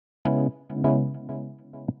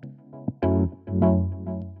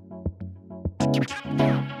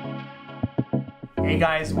Hey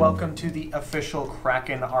guys, welcome to the official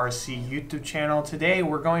Kraken RC YouTube channel. Today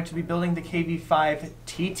we're going to be building the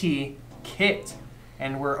KV5TT kit,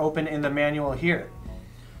 and we're open in the manual here.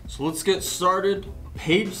 So let's get started.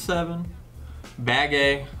 Page 7, Bag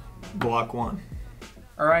A, Block 1.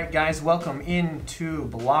 Alright guys, welcome into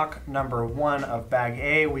block number 1 of Bag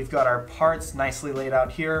A. We've got our parts nicely laid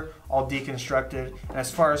out here, all deconstructed. And as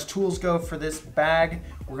far as tools go for this bag,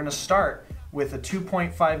 we're going to start with a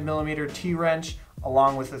 2.5mm T-wrench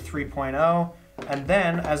along with a 3.0, and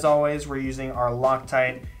then as always we're using our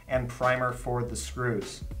Loctite and primer for the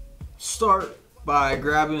screws. Start by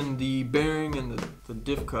grabbing the bearing and the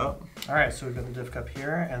diff cup. Alright, so we've got the diff cup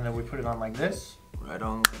here, and then we put it on like this. Right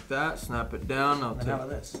on like that, snap it down. Now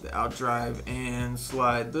take the out drive and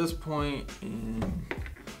slide this point in,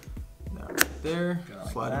 that right there,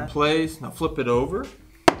 like slide that in place. Now flip it over.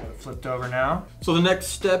 Flipped over now. So the next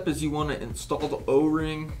step is you want to install the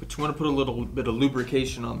O-ring, but you want to put a little bit of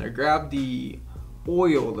lubrication on there. Grab the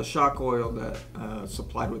oil, the shock oil that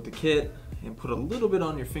supplied with the kit, and put a little bit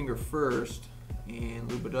on your finger first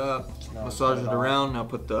and lube it up. Massage it around. Now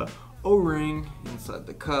put the O-ring inside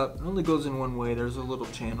the cup. It only goes in one way. There's a little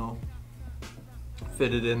channel.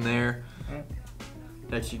 Fit it in there. Okay.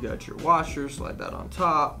 Next you got your washer. Slide that on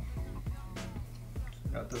top.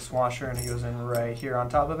 Got this washer, and it goes in right here on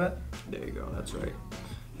top of it. There you go, that's right.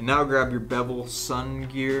 And now grab your bevel sun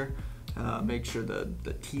gear. Make sure the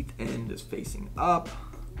teeth end is facing up.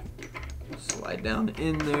 Slide down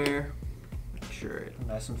in there. Make sure it's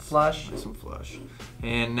nice and flush. Nice and flush.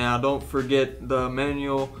 And now don't forget the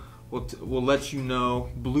manual will let you know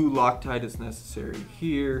blue Loctite is necessary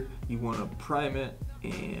here. You want to prime it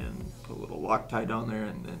and put a little Loctite on there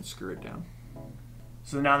and then screw it down.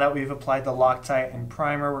 So now that we've applied the Loctite and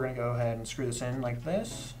primer, we're going to go ahead and screw this in like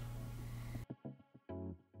this.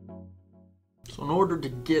 So in order to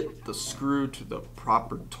get the screw to the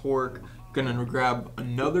proper torque, you're going to grab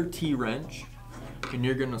another T-wrench and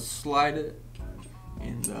you're going to slide it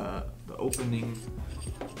in the opening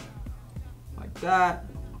like that.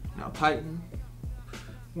 Now tighten.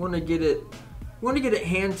 You want to get it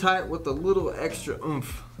hand tight with a little extra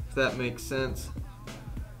oomph, if that makes sense.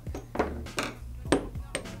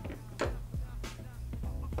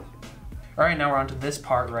 Alright, now we're on to this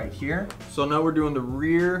part right here. So now we're doing the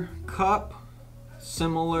rear cup.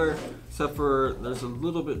 Similar, except for there's a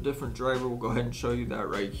little bit different driver. We'll go ahead and show you that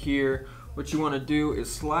right here. What you want to do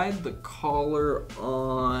is slide the collar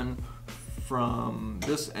on from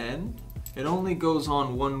this end. It only goes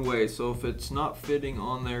on one way, so if it's not fitting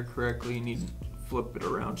on there correctly, you need to flip it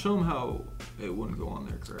around. Show them how it wouldn't go on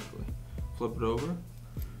there correctly. Flip it over.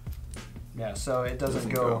 Yeah, so it doesn't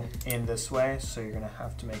go in this way, so you're going to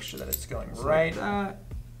have to make sure that it's going right. Like that.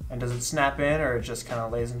 And does it snap in, or it just kind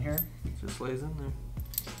of lays in here? It just lays in there.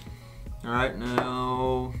 Alright,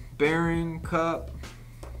 now bearing cup.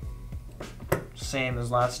 Same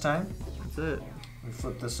as last time. That's it. We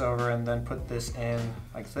flip this over and then put this in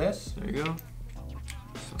like this. There you go.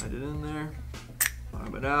 Slide it in there.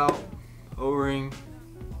 Prime it out. O-ring.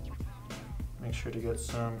 Make sure to get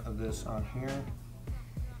some of this on here.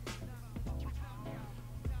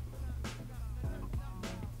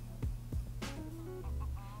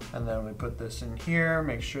 And then we put this in here,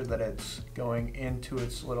 make sure that it's going into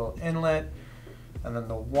its little inlet. And then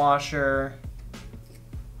the washer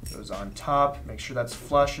goes on top, make sure that's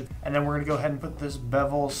flush. And then we're gonna go ahead and put this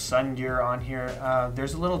bevel sun gear on here.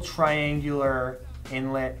 There's a little triangular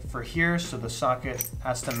inlet for here, so the socket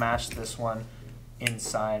has to match this one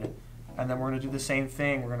inside. And then we're gonna do the same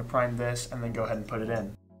thing. We're gonna prime this and then go ahead and put it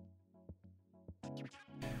in.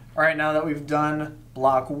 All right, now that we've done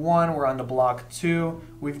block 1, we're on to block 2.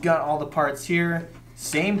 We've got all the parts here,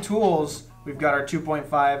 same tools. We've got our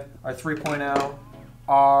 2.5, our 3.0,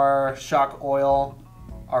 our shock oil,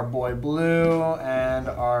 our boy blue, and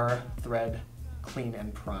our thread clean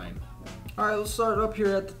and prime. All right, let's start up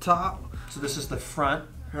here at the top. So this is the front.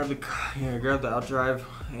 Grab the out drive,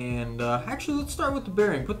 and actually let's start with the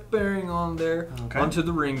bearing. Put the bearing on there, onto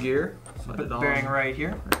the ring gear. Put the bearing right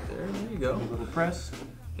here. Right there you go. A little press.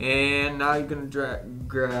 And now you're gonna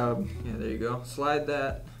grab, there you go. Slide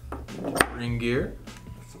that ring gear.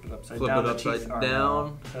 Flip it upside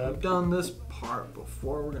down. We've done this part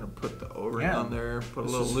before. We're gonna put the O-ring on there. Put a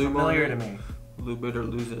little lube on it. To me. Lube it or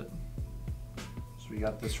lose it. So we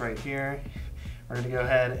got this right here. We're gonna go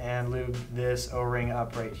ahead and lube this O-ring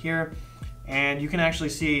up right here. And you can actually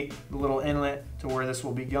see the little inlet to where this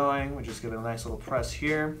will be going. We just give it a nice little press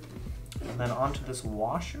here. And then onto this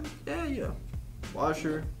washer. Yeah.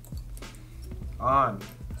 Washer. On.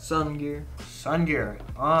 Sun gear. Sun gear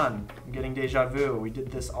on. I'm getting deja vu. We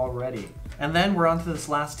did this already. And then we're on to this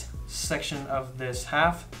last section of this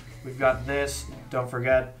half. We've got this. Don't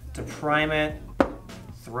forget to prime it,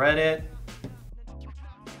 thread it.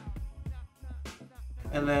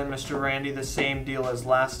 And then Mr. Randy, the same deal as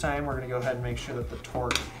last time. We're gonna go ahead and make sure that the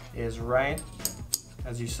torque is right.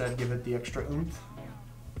 As you said, give it the extra oomph.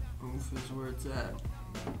 Oomph is where it's at.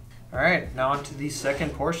 All right, now on to the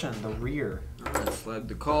second portion, the rear. All right, slide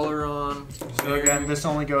the collar on. So again, this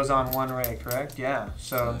only goes on one way, correct? Yeah,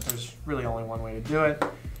 so there's really only one way to do it.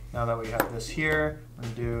 Now that we have this here, we're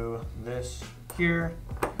gonna do this here,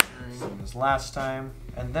 same as last time.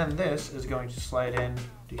 And then this is going to slide in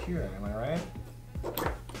to here, am I right?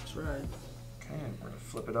 That's right. Okay, we're gonna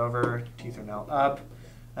flip it over, teeth are now up.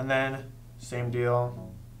 And then, same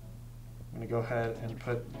deal. I'm gonna go ahead and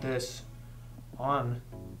put this on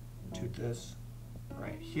to this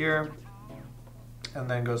right here. And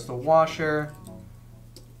then goes the washer.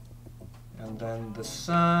 And then the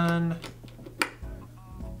sun.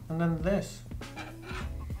 And then this.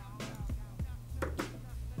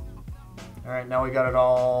 All right, now we got it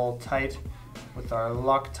all tight with our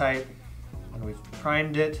Loctite. And we've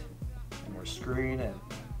primed it. And we're screwing in.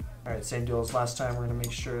 All right, same deal as last time. We're gonna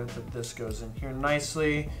make sure that this goes in here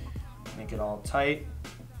nicely. Make it all tight.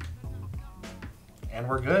 And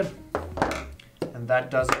we're good. And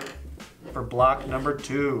that does it for block number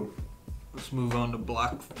 2. Let's move on to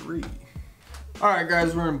block 3. All right,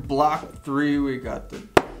 guys, we're in block 3. We got the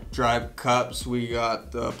drive cups, we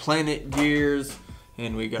got the planet gears,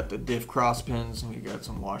 and we got the diff cross pins, and we got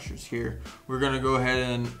some washers here. We're gonna go ahead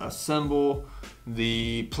and assemble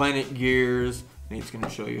the planet gears. Nate's gonna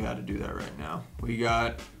show you how to do that right now. We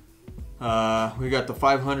got the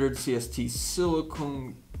 500 CST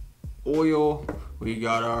silicone oil. We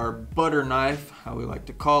got our butter knife, how we like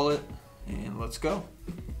to call it, and let's go.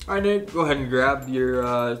 All right, Nate, go ahead and grab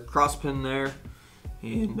your cross pin there,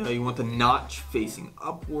 and you want the notch facing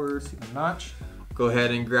upward. See the notch? Go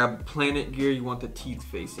ahead and grab planet gear. You want the teeth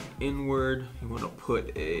facing inward. You want to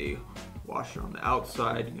put a washer on the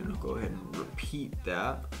outside. You're gonna go ahead and repeat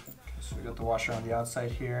that. So we got the washer on the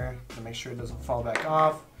outside here to make sure it doesn't fall back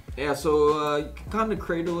off. Yeah, so you can kind of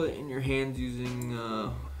cradle it in your hands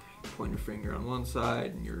using pointer finger on one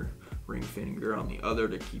side and your ring finger on the other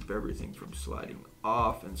to keep everything from sliding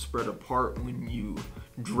off, and spread apart when you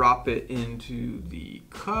drop it into the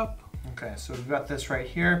cup. Okay, so we've got this right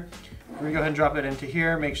here. We're gonna go ahead and drop it into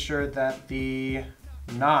here. Make sure that the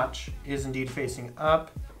notch is indeed facing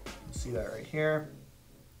up. See that right here.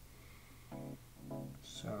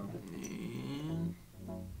 So, and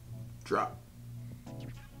drop.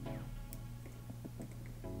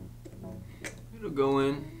 It'll go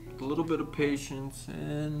in with a little bit of patience,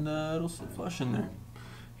 and it'll sit flush in there.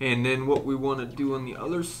 And then what we want to do on the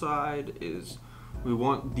other side is we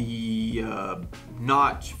want the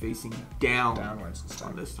notch facing downwards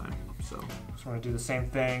this time. So we're gonna do the same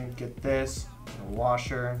thing. Get this, the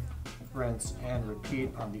washer, rinse and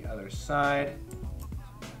repeat on the other side.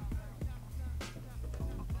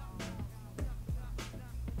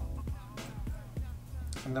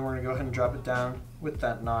 And then we're gonna go ahead and drop it down with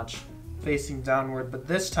that notch facing downward, but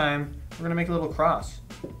this time we're gonna make a little cross.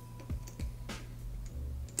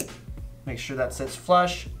 Make sure that sits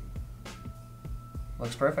flush.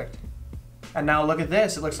 Looks perfect. And now look at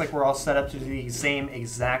this. It looks like we're all set up to do the same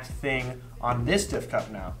exact thing on this diff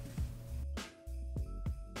cup now.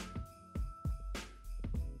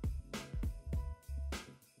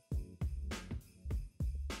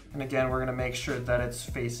 And again, we're gonna make sure that it's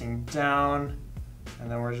facing down,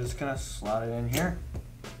 and then we're just gonna slot it in here.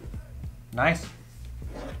 Nice.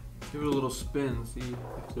 Give it a little spin, see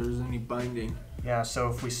if there's any binding. Yeah, so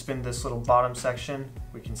if we spin this little bottom section,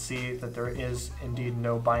 we can see that there is indeed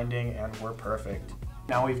no binding, and we're perfect.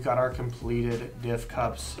 Now we've got our completed diff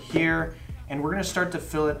cups here, and we're gonna start to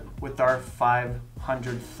fill it with our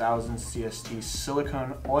 500,000 CST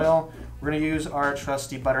silicone oil. We're gonna use our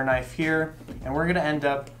trusty butter knife here, and we're gonna end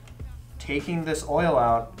up taking this oil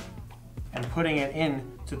out and putting it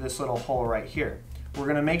into this little hole right here. We're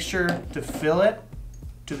gonna make sure to fill it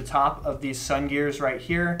to the top of these sun gears right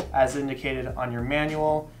here, as indicated on your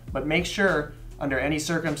manual, but make sure under any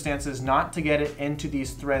circumstances not to get it into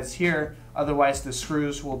these threads here, otherwise the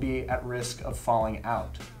screws will be at risk of falling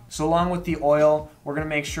out. So along with the oil, we're gonna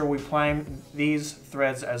make sure we prime these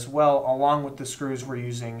threads as well, along with the screws we're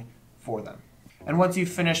using for them. And once you've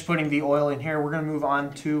finished putting the oil in here, we're gonna move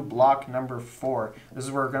on to block number 4. This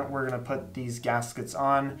is where we're gonna put these gaskets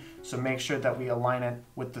on, so make sure that we align it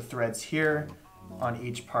with the threads here on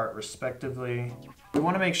each part respectively. We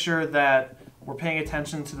want to make sure that we're paying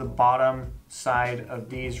attention to the bottom side of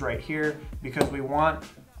these right here because we want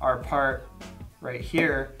our part right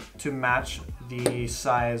here to match the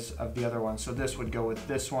size of the other one. So this would go with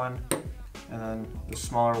this one, and then the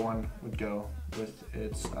smaller one would go with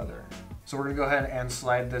its other. So we're gonna go ahead and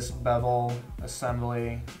slide this bevel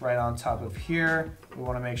assembly right on top of here. We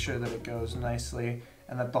wanna make sure that it goes nicely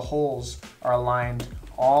and that the holes are aligned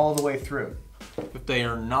all the way through. If they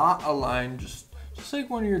are not aligned, just take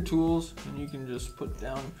one of your tools and you can just put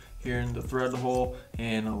down here in the thread hole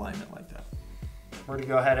and align it like that. We're gonna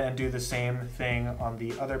go ahead and do the same thing on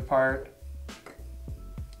the other part.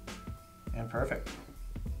 And perfect.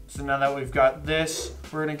 So now that we've got this,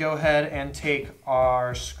 we're gonna go ahead and take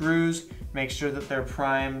our screws, make sure that they're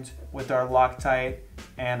primed with our Loctite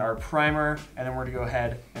and our primer, and then we're gonna go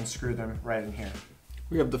ahead and screw them right in here.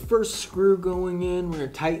 We have the first screw going in, we're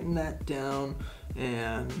gonna tighten that down,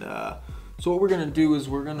 and so what we're gonna do is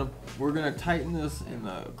we're gonna tighten this in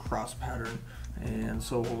a cross pattern. And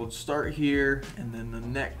so we'll start here, and then the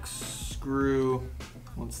next screw,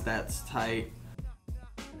 once that's tight.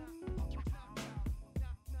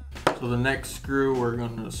 So the next screw, we're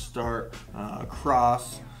gonna start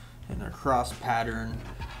across in a cross pattern,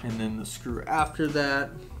 and then the screw after that,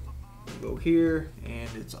 go here, and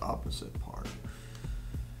it's opposite part.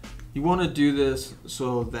 You wanna do this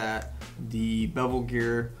so that the bevel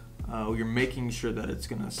gear, you're making sure that it's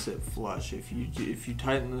gonna sit flush. If you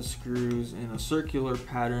tighten the screws in a circular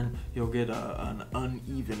pattern, you'll get an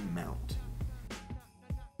uneven mount.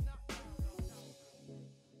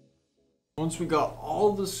 Once we got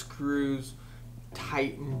all the screws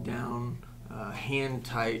tightened down, hand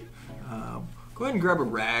tight, go ahead and grab a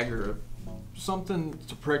rag or something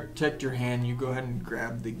to protect your hand. You go ahead and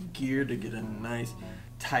grab the gear to get a nice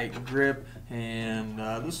tight grip, and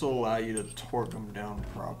this will allow you to torque them down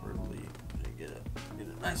properly. Get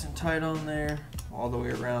it nice and tight on there, all the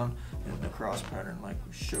way around in the cross pattern like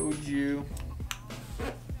we showed you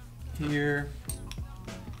here,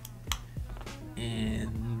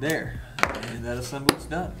 and there, and that assembly's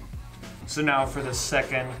done. So now for the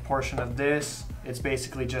second portion of this, it's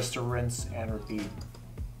basically just a rinse and repeat.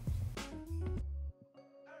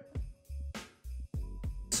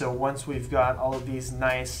 So once we've got all of these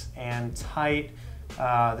nice and tight,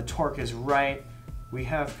 the torque is right, we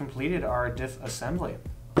have completed our diff assembly.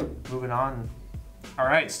 Moving on. All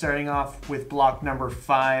right, starting off with block number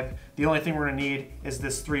 5. The only thing we're gonna need is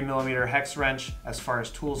this 3mm hex wrench as far as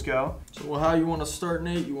tools go. So how you wanna start,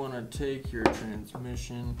 Nate, you wanna take your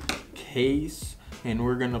transmission case, and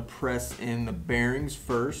we're gonna press in the bearings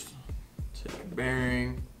first. Take a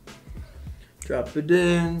bearing, drop it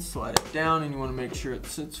in, slide it down, and you want to make sure it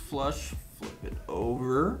sits flush. Flip it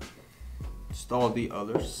over. Install the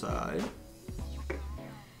other side.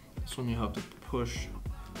 This one you have to push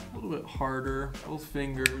a little bit harder, both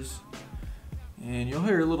fingers, and you'll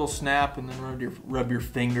hear a little snap, and then rub your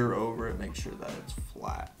finger over it, make sure that it's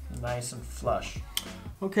flat. Nice and flush.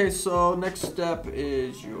 Okay, so next step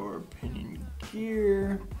is your pinion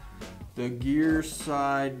gear. The gear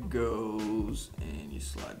side goes, and you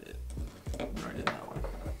slide it right in that way.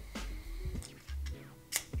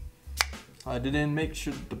 Slide it in, make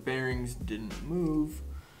sure that the bearings didn't move.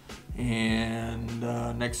 And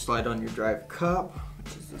next, slide on your drive cup,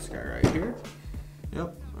 which is this guy right here.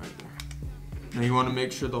 Yep, right there. Now you want to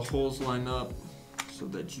make sure the holes line up so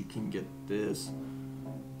that you can get this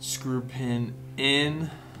screw pin in.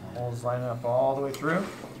 Holes line up all the way through.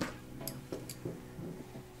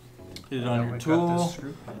 Hit it on your tool.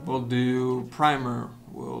 We'll do primer.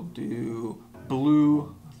 We'll do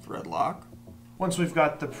blue thread lock. Once we've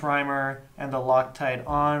got the primer and the Loctite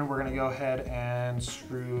on, we're gonna go ahead and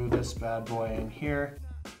screw this bad boy in here.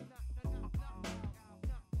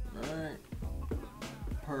 Alright,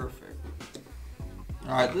 perfect.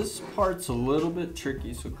 Alright, this part's a little bit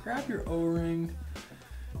tricky, so grab your O-ring.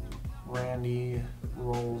 Randy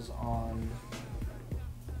rolls on.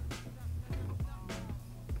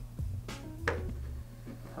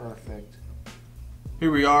 Perfect.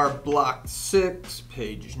 Here we are, block 6,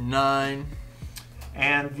 page 9.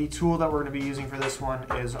 And the tool that we're going to be using for this one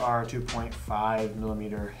is our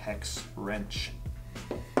 2.5mm hex wrench.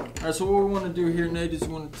 Alright, so what we want to do here, Nate, is we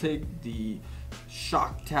want to take the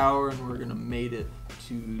shock tower and we're going to mate it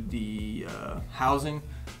to the housing.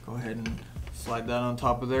 Go ahead and slide that on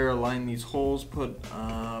top of there, align these holes, put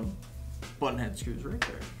button head screws right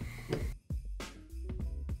there.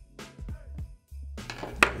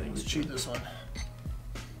 Let's cheat this one.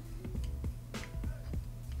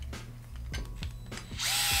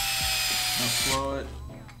 Now slow it,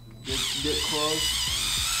 get close.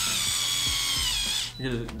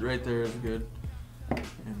 Get it right there is good.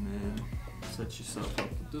 And then Set yourself up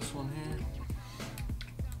with this one here.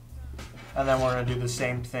 And then we're going to do the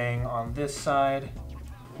same thing on this side.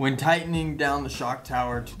 When tightening down the shock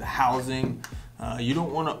tower to the housing, you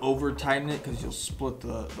don't want to over tighten it because you'll split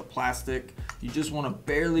the plastic. You just want to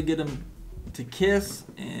barely get them to kiss,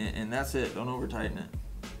 and that's it. Don't over tighten it.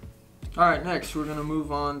 All right, next we're gonna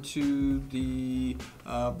move on to the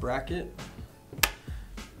bracket.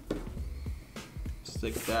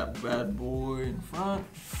 Stick that bad boy in front.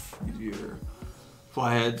 Use your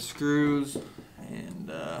flathead screws,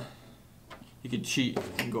 and you could cheat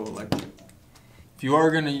and go electric. If you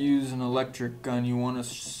are gonna use an electric gun, you want to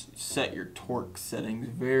set your torque settings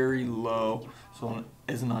very low so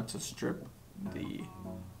as not to strip the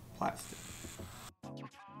plastic.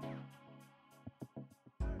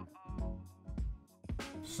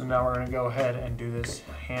 So now we're going to go ahead and do this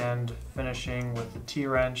hand finishing with the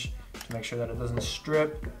T-wrench to make sure that it doesn't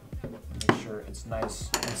strip. Make sure it's nice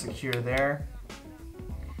and secure there.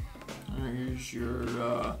 Alright, here's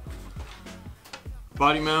your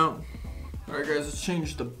body mount. Alright guys, it's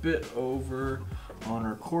changed a bit over on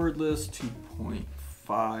our cordless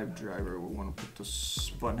 2.5 driver. We want to put the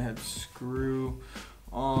button head screw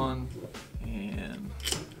on and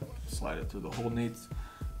slide it through the hole. Nate's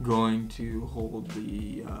going to hold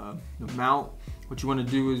the mount. What you want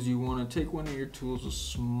to do is you want to take one of your tools, a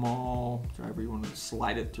small driver, you want to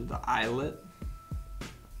slide it through the eyelet,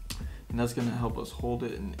 and that's going to help us hold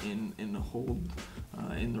it in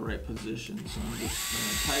the right position. So I'm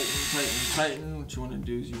just going to tighten. What you want to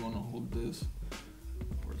do is you want to hold this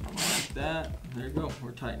like that. There you go.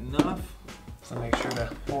 We're tight enough. So make sure to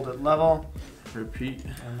hold it level. Repeat.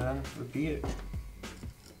 And then repeat it.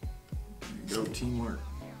 There you go, teamwork.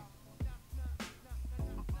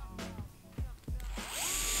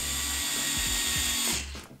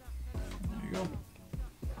 There you go.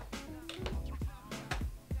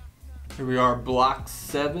 Here we are, block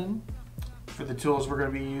 7. For the tools, we're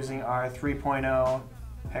going to be using our 3.0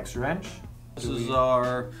 hex wrench. This is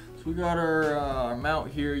our, so we got our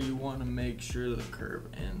mount here. You want to make sure the curve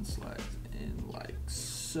end slides in like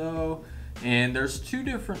so. And there's 2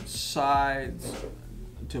 different sides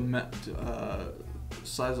to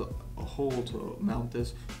size a hole to mount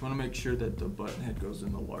this. You want to make sure that the button head goes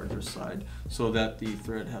in the larger side so that the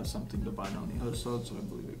thread has something to bind on the other side. So I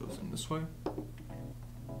believe it goes in this way.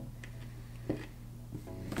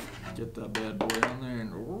 Get that bad boy on there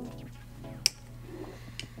and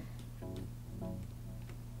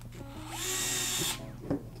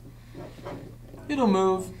it'll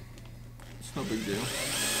move. It's no big deal.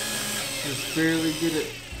 Just barely get it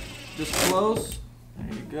this close.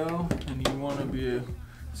 There you go. And you want to be,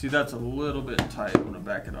 see that's a little bit tight. I'm going to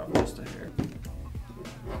back it up just a hair.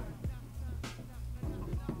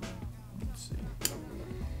 Let's see.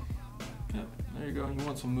 Yep, there you go. You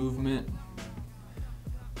want some movement.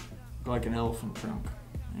 Like an elephant trunk.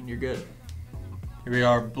 And you're good. Here we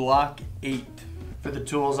are, block 8. For the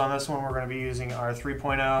tools on this one, we're going to be using our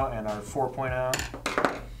 3.0 and our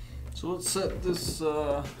 4.0. So let's set this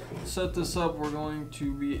up. We're going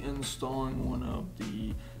to be installing one of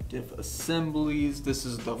the diff assemblies. This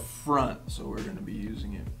is the front, so we're going to be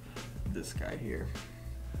using it. This guy here.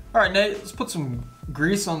 All right, Nate. Let's put some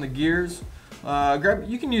grease on the gears.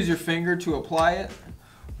 You can use your finger to apply it.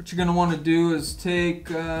 What you're going to want to do is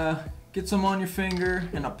get some on your finger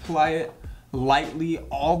and apply it lightly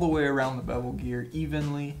all the way around the bevel gear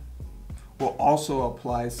evenly. We'll also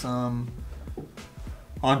apply some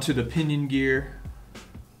onto the pinion gear.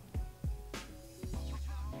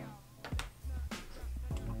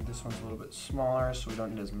 This one's a little bit smaller, so we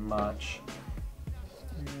don't need as much.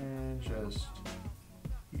 And just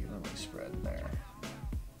evenly spread there.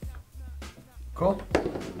 Cool.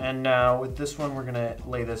 And now with this one, we're gonna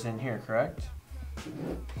lay this in here, correct?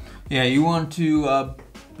 Yeah, you want to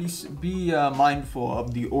be mindful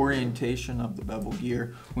of the orientation of the bevel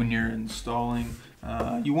gear when you're installing.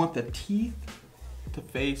 You want the teeth to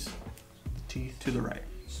face to the right.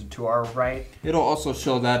 So to our right. It'll also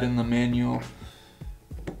show that in the manual.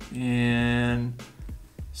 And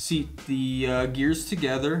seat the gears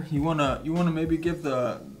together. You wanna maybe give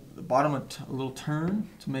the bottom a little turn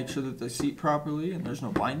to make sure that they seat properly and there's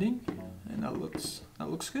no binding. And that looks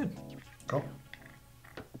good. Cool.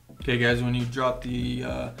 Okay, guys, when you drop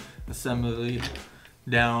the assembly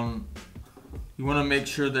down, you want to make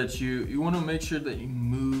sure that you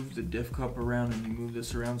move the diff cup around, and you move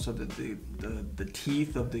this around so that the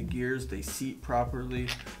teeth of the gears, they seat properly.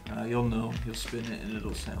 You'll spin it and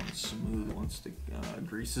it'll sound smooth once the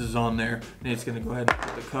grease is on there. Nate's gonna go ahead and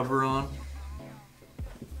put the cover on.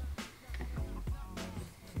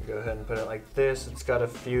 Go ahead and put it like this. It's got a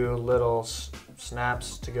few little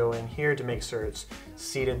snaps to go in here to make sure it's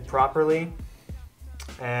seated properly.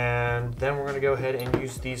 And then we're gonna go ahead and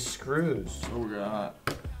use these screws. So we got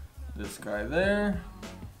this guy there,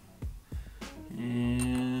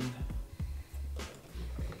 and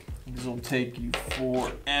these will take you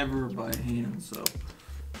forever by hand, so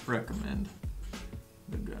recommend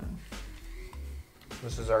the gun.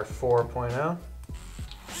 This is our 4.0.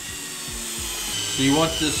 So you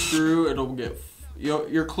want this screw, it'll get,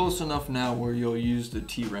 you're close enough now where you'll use the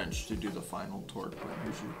T-wrench to do the final torque.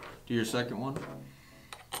 Do your second one.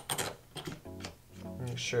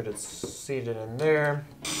 Make sure it's seated in there.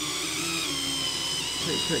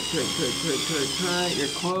 Tight. You're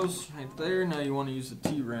close, right there. Now you want to use the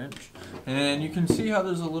T-wrench. And you can see how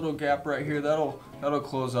there's a little gap right here. That'll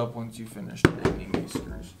close up once you finish tightening these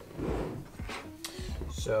screws.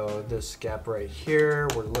 So this gap right here,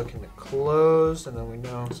 we're looking to close, and then we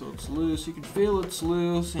know. So it's loose. You can feel it's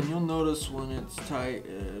loose, and you'll notice when it's tight,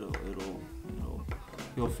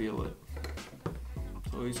 you'll feel it.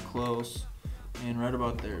 It's always close, and right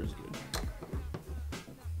about there is good.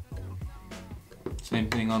 Same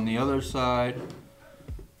thing on the other side.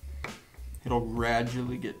 It'll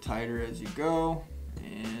gradually get tighter as you go,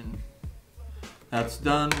 and that's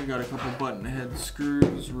done. We got a couple button head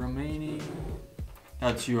screws remaining.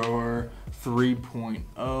 That's your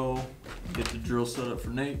 3.0. Get the drill set up for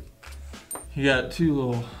Nate. You got two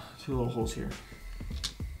little holes here.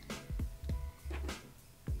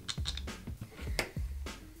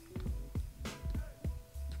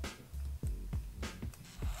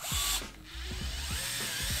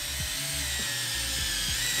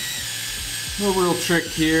 No real trick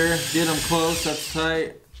here. Get them close, that's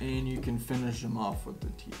tight, and you can finish them off with the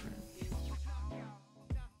T-wrench.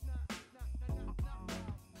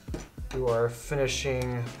 Do our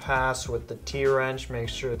finishing pass with the T-wrench. Make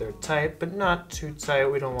sure they're tight, but not too tight.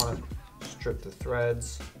 We don't want to strip the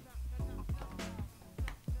threads.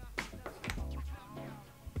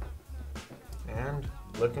 And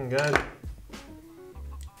looking good.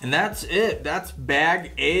 And that's it. That's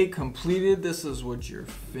bag A completed. This is what your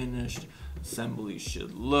finished assembly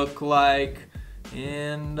should look like.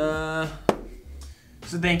 And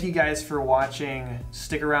so thank you guys for watching.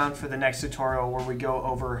 Stick around for the next tutorial where we go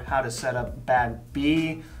over how to set up bag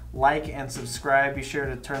B. Like and subscribe. Be sure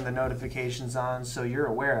to turn the notifications on so you're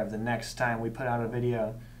aware of the next time we put out a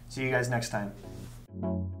video. See you guys next time.